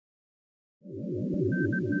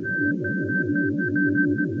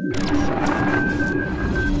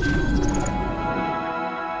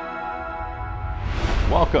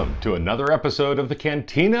Welcome to another episode of the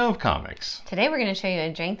Cantina of Comics. Today we're going to show you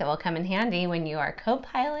a drink that will come in handy when you are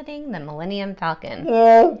co-piloting the Millennium Falcon.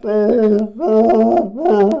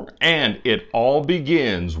 And it all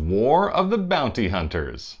begins War of the Bounty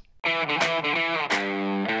Hunters.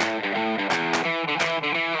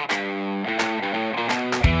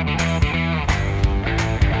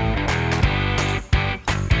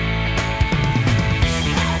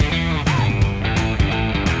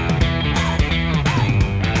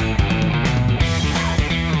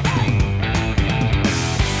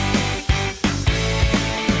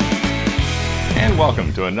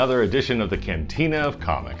 Welcome to another edition of the Cantina of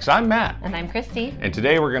Comics. I'm Matt. And I'm Kristi. And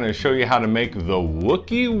today we're going to show you how to make the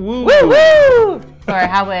Wookie Woo Woo! Or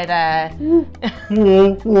how would,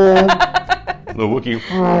 the Wookie.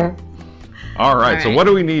 All right, so what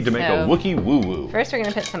do we need to make a Wookie Woo Woo? First, we're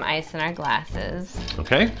going to put some ice in our glasses.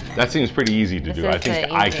 Okay, that seems pretty easy to do. I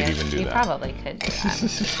think I could even do that. You probably could do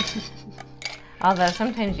that. Although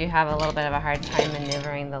sometimes you have a little bit of a hard time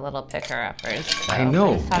maneuvering the little picker-uppers. So I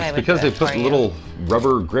know, it's because they put little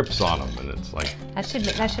rubber grips on them, and it's like... That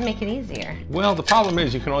should make it easier. Well, the problem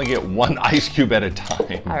is you can only get one ice cube at a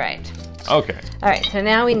time. All right. Okay. All right, so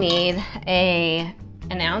now we need an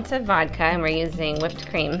ounce of vodka, and we're using whipped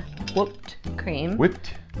cream. Whipped cream.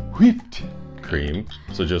 Whipped cream.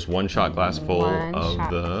 So just one shot glass full of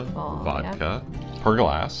the vodka per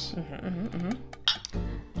glass.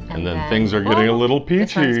 And then things are getting a little peachy.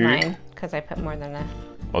 This one's mine, because I put more than a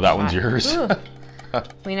Oh, that one's yours?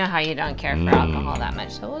 We know how you don't care for alcohol that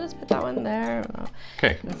much, so we'll just put that one there.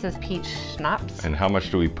 Okay. This is peach schnapps. And how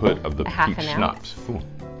much do we put of the half peach an schnapps? Ooh.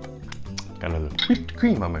 Got a whipped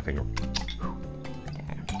cream on my finger.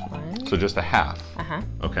 There, one. So just a half.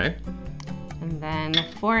 Okay. And then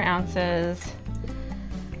 4 ounces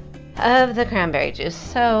of the cranberry juice.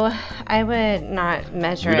 So I would not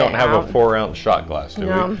measure it. We don't have a 4-ounce shot glass, do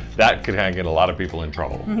we? That could get a lot of people in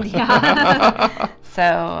trouble. Yeah.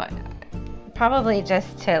 So probably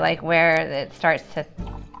just to like where it starts to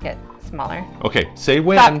get smaller. Okay, say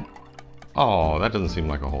when. Stop. Oh, that doesn't seem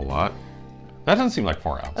like a whole lot. That doesn't seem like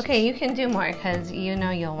 4 ounces. Okay, you can do more because you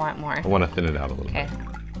know you'll want more. I want to thin it out a little bit.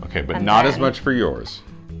 Okay, but and not as much for yours.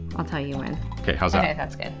 I'll tell you when. Okay, how's that? Okay,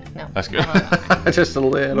 that's good. No. That's good. Just a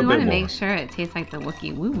little bit more. We want to make sure it tastes like the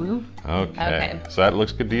Wookie Woo Woo. Okay. So that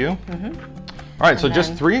looks good to you? All right, so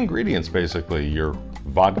just 3 ingredients basically. Your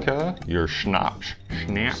vodka, your schnapps,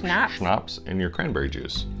 and your cranberry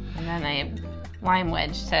juice. And then a lime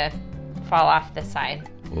wedge to fall off the side.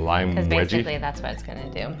 Lime wedge? Because basically that's what it's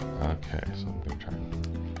going to do. Okay, so I'm going to try.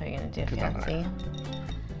 What are you going to do, fancy?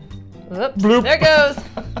 Whoops, Bloop. there it goes.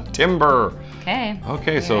 Timber. Okay.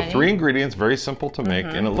 Okay, so 3 ingredients, very simple to make,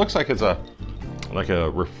 and it looks like it's a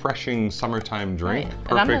refreshing summertime drink,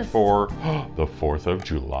 perfect for the 4th of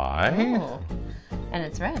July. Oh. And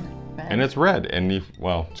it's red. And it's red, and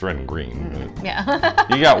well, it's red and green. Yeah.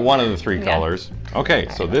 You got one of the 3 colors. Okay,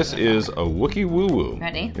 so this is a Wookie Woo Woo.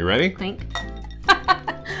 Ready? You ready? Clink.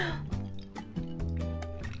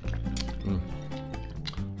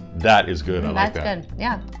 That is good. I like that. That's good.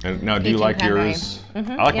 Yeah. And now, do you like yours? I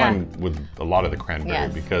like mine with a lot of the cranberry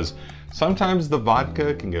because sometimes the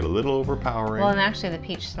vodka can get a little overpowering. Well, and actually the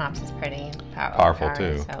peach schnapps is pretty powerful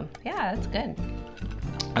too. So yeah, that's good.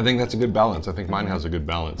 I think that's a good balance. I think mine has a good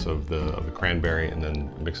balance of the cranberry and then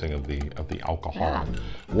mixing of the alcohol. Yeah.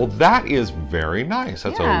 Well, that is very nice.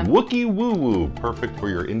 That's a Wookie Woo Woo, perfect for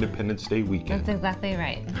your Independence Day weekend. That's exactly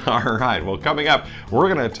right. All right. Well, coming up, we're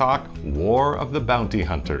going to talk War of the Bounty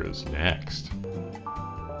Hunters next.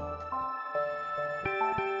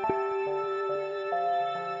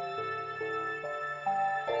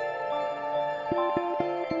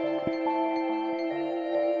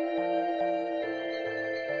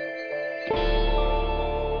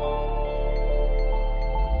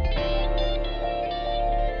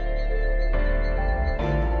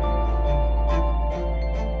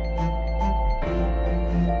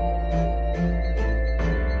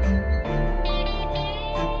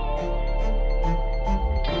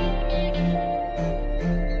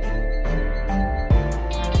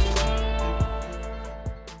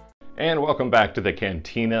 And welcome back to the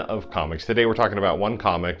Cantina of Comics. Today we're talking about one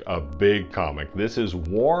comic, a big comic. This is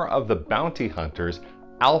War of the Bounty Hunters,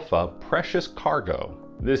 Alpha Precious Cargo.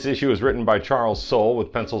 This issue is written by Charles Soule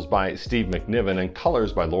with pencils by Steve McNiven and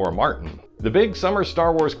colors by Laura Martin. The big summer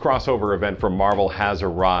Star Wars crossover event from Marvel has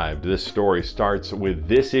arrived. This story starts with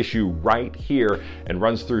this issue right here and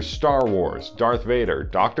runs through Star Wars, Darth Vader,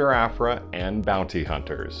 Dr. Aphra, and bounty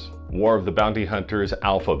hunters. War of the Bounty Hunters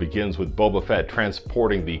Alpha begins with Boba Fett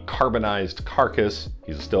transporting the carbonized carcass,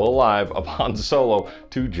 he's still alive, of Han Solo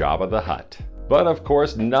to Jabba the Hutt. But of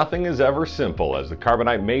course, nothing is ever simple, as the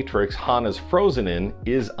carbonite matrix Han is frozen in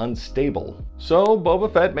is unstable. So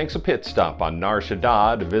Boba Fett makes a pit stop on Nar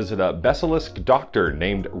Shaddaa to visit a basilisk doctor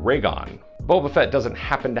named Raygon. Boba Fett doesn't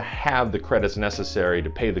happen to have the credits necessary to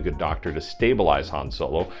pay the good doctor to stabilize Han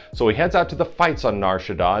Solo, so he heads out to the fights on Nar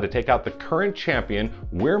Shaddaa to take out the current champion,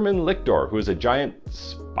 Weirman Lictor, who is a giant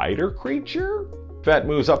spider creature? Fett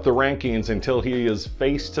moves up the rankings until he is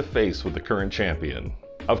face to face with the current champion.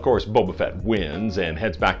 Of course, Boba Fett wins and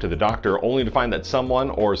heads back to the doctor, only to find that someone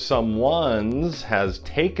or someones has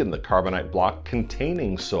taken the carbonite block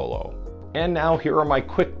containing Solo. And now here are my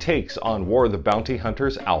quick takes on War of the Bounty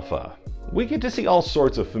Hunters Alpha. We get to see all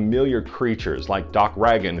sorts of familiar creatures like Doc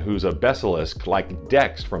Ragan, who's a basilisk like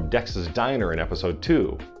Dex from Dex's Diner in episode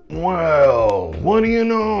 2. Well, what do you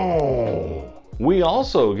know? We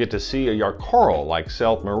also get to see a Yarkoro like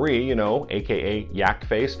Selt Marie, you know, aka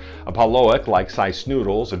Yakface, a Paloic like Sai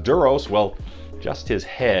Snoodles, a Duros, well, just his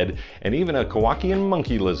head, and even a Kowakian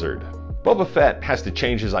monkey lizard. Boba Fett has to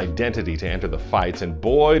change his identity to enter the fights, and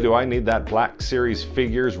boy do I need that Black Series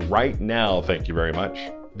figures right now, thank you very much.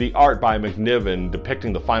 The art by McNiven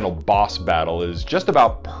depicting the final boss battle is just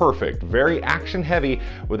about perfect, very action heavy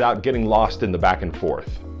without getting lost in the back and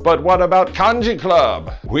forth. But what about Kanji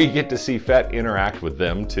Club? We get to see Fett interact with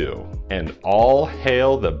them too. And all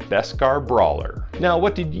hail the Beskar Brawler. Now,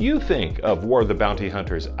 what did you think of War of the Bounty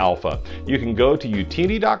Hunters Alpha? You can go to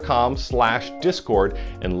utini.com/discord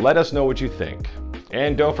and let us know what you think.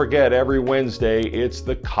 And don't forget, every Wednesday, it's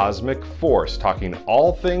the Cosmic Force, talking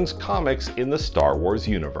all things comics in the Star Wars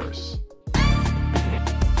universe.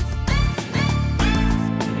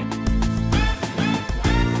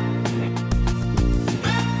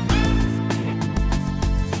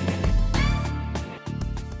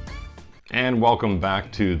 And welcome back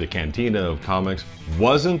to the Cantina of Comics.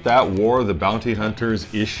 Wasn't that War of the Bounty Hunters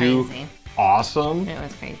issue Crazy. Awesome? It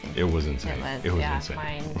was crazy. It was insane. It was yeah, insane.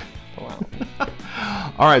 Mind blown.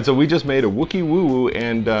 All right, so we just made a Wookie Woo Woo,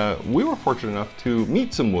 and we were fortunate enough to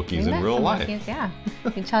meet some Wookiees in real life. Wookiees, yeah.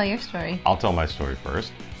 You can tell your story. I'll tell my story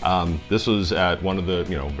first. This was at one of the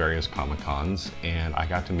various Comic-Cons, and I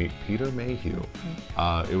got to meet Peter Mayhew.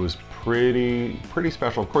 It was pretty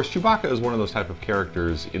special. Of course, Chewbacca is one of those type of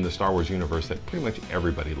characters in the Star Wars universe that pretty much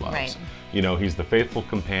everybody loves. Right. You know, he's the faithful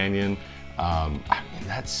companion. I mean,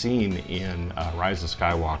 that scene in Rise of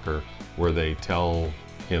Skywalker where they tell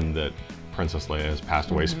him that Princess Leia has passed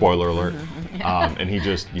away, spoiler alert, and he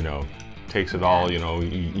just, takes it all,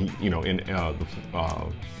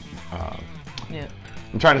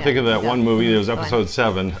 I'm trying to think of that one movie, it was episode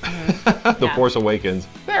 7, The Force Awakens,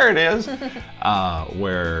 there it is,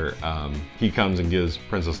 where he comes and gives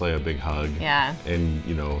Princess Leia a big hug, and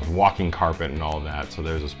walking carpet and all of that, so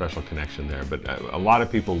there's a special connection there. But a lot of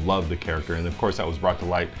people love the character, and of course that was brought to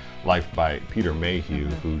life by Peter Mayhew,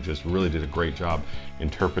 who just really did a great job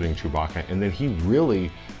interpreting Chewbacca, and then he really,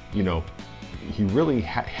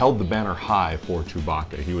 held the banner high for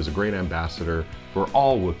Chewbacca. He was a great ambassador for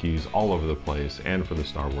all Wookiees all over the place and for the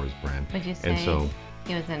Star Wars brand. Would you say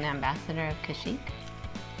he was an ambassador of Kashyyyk?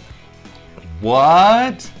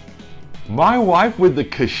 What? My wife with the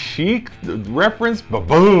Kashyyyk reference?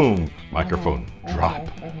 Ba-boom! Microphone drop.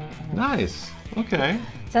 Nice. Okay.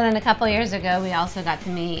 So then a couple years ago, we also got to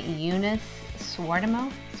meet Eunice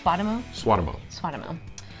Swardamo.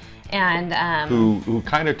 And who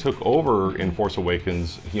kind of took over in Force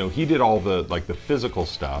Awakens. He did all the the physical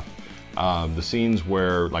stuff. The scenes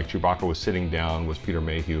where Chewbacca was sitting down was Peter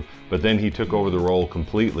Mayhew, but then he took over the role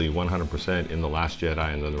completely, 100% in The Last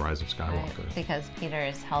Jedi and then The Rise of Skywalker. Right, because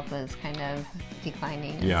Peter's health was kind of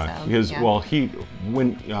declining. Yeah,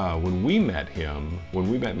 when we met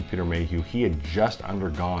Peter Mayhew, he had just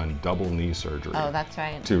undergone double knee surgery. Oh, that's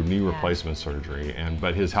right. To knee replacement surgery,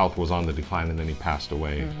 but his health was on the decline, and then he passed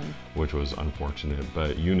away, which was unfortunate.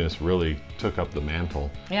 But Eunice really took up the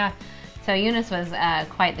mantle. Yeah. So Eunice was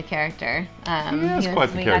quite the character. He's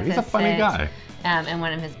quite the character. He's a funny guy. In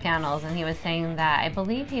one of his panels, and he was saying that I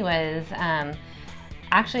believe he was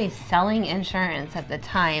actually selling insurance at the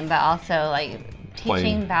time, but also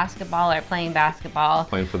teaching basketball or playing basketball.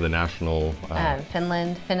 Playing for the national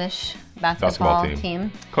Finnish basketball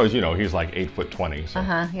team. Because he's like 8'20". So.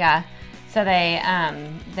 Yeah. So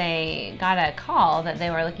they got a call that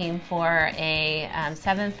they were looking for a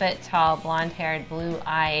 7-foot-tall, blonde-haired,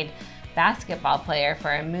 blue-eyed basketball player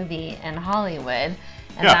for a movie in Hollywood,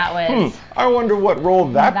 and that was. I wonder what role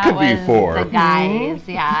that could be for. The guys,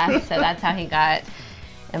 yeah. So that's how he got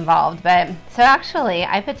involved. But so actually,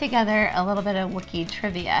 I put together a little bit of Wookiee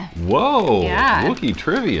trivia. Whoa! Yeah. Wookiee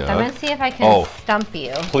trivia. So I'm gonna see if I can stump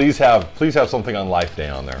you. Please have something on Life Day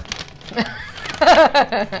on there.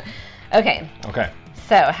 Okay. Okay.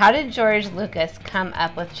 So, how did George Lucas come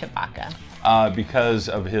up with Chewbacca? Because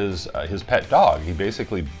of his pet dog. He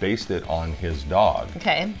basically based it on his dog.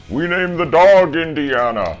 Okay. We named the dog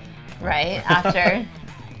Indiana. Right,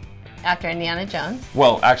 after Indiana Jones.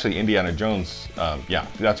 Well, actually, Indiana Jones, yeah,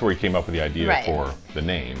 that's where he came up with the idea for the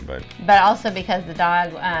name. But also because the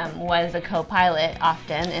dog was a co-pilot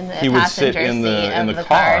often in the he would sit in the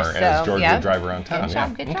car so, as George would drive around town. Good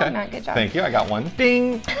job, good job, Matt, good job. Thank you, I got one.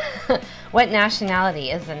 Ding! What nationality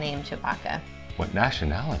is the name Chewbacca? What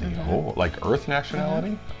nationality? Oh, like Earth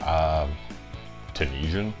nationality?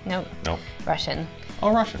 Tunisian? Nope. Nope. Russian.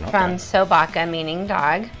 Oh, Russian, okay. From Sobaka, meaning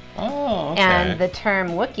dog. Oh, okay. And the term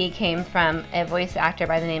Wookiee came from a voice actor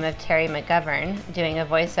by the name of Terry McGovern doing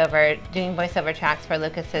voiceover tracks for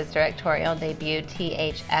Lucas's directorial debut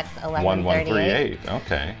THX 1138.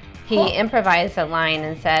 Okay. He improvised a line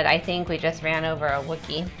and said, "I think we just ran over a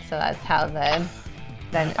Wookiee." So that's how the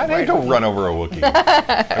I think don't run over a Wookiee.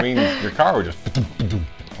 I mean, your car would just.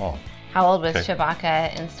 Oh. How old was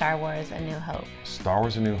Chewbacca in Star Wars: A New Hope? Star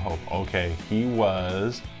Wars: A New Hope. Okay, he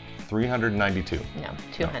was 392. No,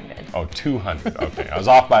 200. No. Oh, 200. Okay, I was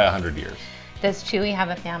off by 100 years. Does Chewie have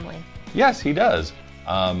a family? Yes, he does.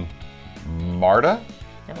 Marta?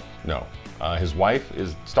 No. No. His wife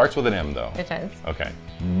starts with an M though. It does. Okay.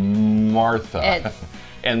 Martha.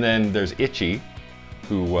 And then there's Itchy,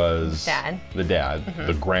 who was the dad,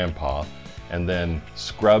 the grandpa, and then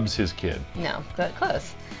Scrubs, his kid. No, good,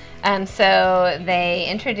 close. So they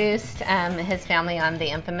introduced his family on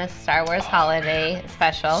the infamous Star Wars holiday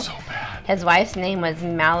special. So bad. His wife's name was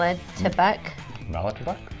Malatabuk.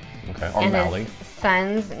 Malatabuk? Okay, or and Mally. His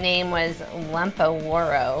son's name was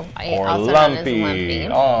Lumpaworo, or also Lumpy. known as Lumpy.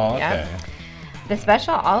 Oh, okay. Yep. The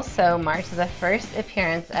special also marks the first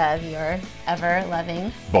appearance of your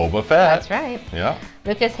ever-loving Boba Fett. That's right. Yeah.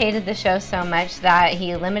 Lucas hated the show so much that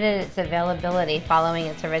he limited its availability following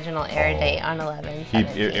its original air date on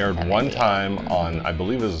 11/17. It aired one time on, I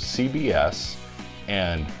believe it was CBS,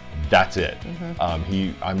 and that's it.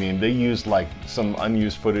 I mean, they used like some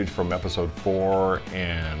unused footage from episode 4,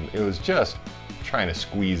 and it was just trying to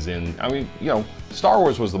squeeze in. I mean, you know, Star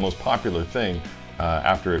Wars was the most popular thing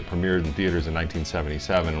after it premiered in theaters in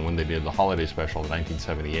 1977, and when they did the holiday special in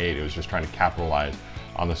 1978, it was just trying to capitalize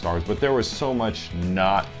on the Star Wars. But there was so much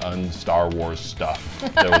not un-Star Wars stuff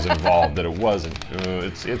that was involved that it wasn't.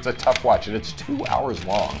 It's a tough watch, and it's 2 hours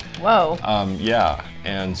long. Whoa. Yeah,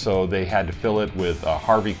 and so they had to fill it with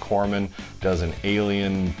Harvey Korman does an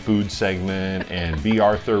alien food segment, and B.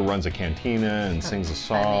 Arthur runs a cantina and sings a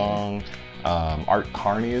song. Art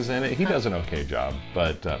Carney is in it. He does an okay job,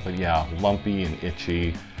 but yeah, Lumpy and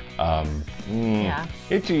Itchy.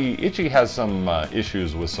 Itchy has some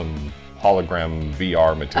issues with some hologram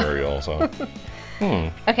VR material. So.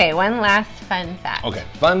 Okay, one last fun fact. Okay,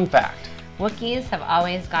 fun fact. Wookiees have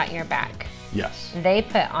always got your back. Yes. They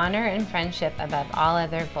put honor and friendship above all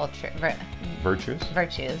other virtues.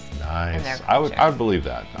 Nice. I would believe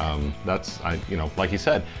that. You know, like you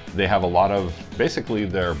said, they have a lot of, basically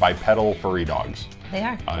they're bipedal furry dogs. They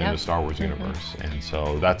are. In the Star Wars universe. And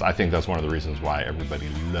so I think that's one of the reasons why everybody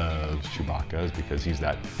loves Chewbacca, is because he's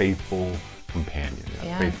that faithful companion,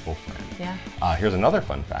 that faithful friend. Yeah. Here's another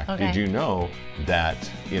fun fact. Okay. Did you know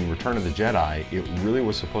that in Return of the Jedi, it really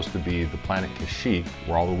was supposed to be the planet Kashyyyk,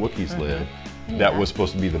 where all the Wookiees live, that was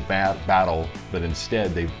supposed to be the battle, but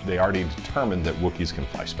instead they already determined that Wookiees can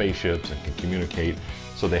fly spaceships and can communicate,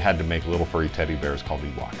 so they had to make little furry teddy bears called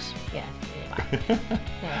Ewoks. Yes,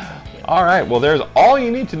 All right, well, there's all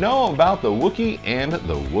you need to know about the Wookiee and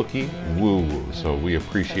the Wookie Woo Woo. So we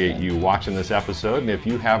appreciate you watching this episode, and if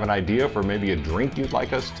you have an idea for maybe a drink you'd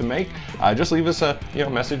like us to make, just leave us a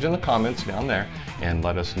message in the comments down there and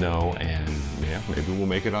let us know, and maybe we'll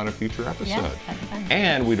make it on a future episode. Yes, that's fun.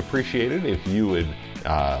 And we'd appreciate it if you would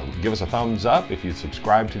give us a thumbs up, if you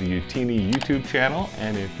subscribe to the Utini YouTube channel,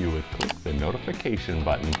 and if you would click the notification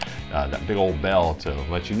button, that big old bell, to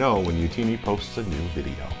let you know when Utini posts a new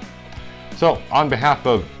video. So, on behalf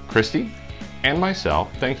of Kristi and myself,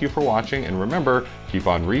 thank you for watching, and remember, keep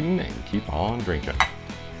on reading and keep on drinking.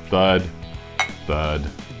 Thud, thud,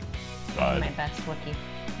 thud. My best Wookiee.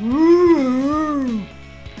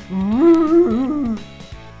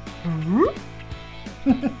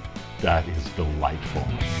 That is delightful.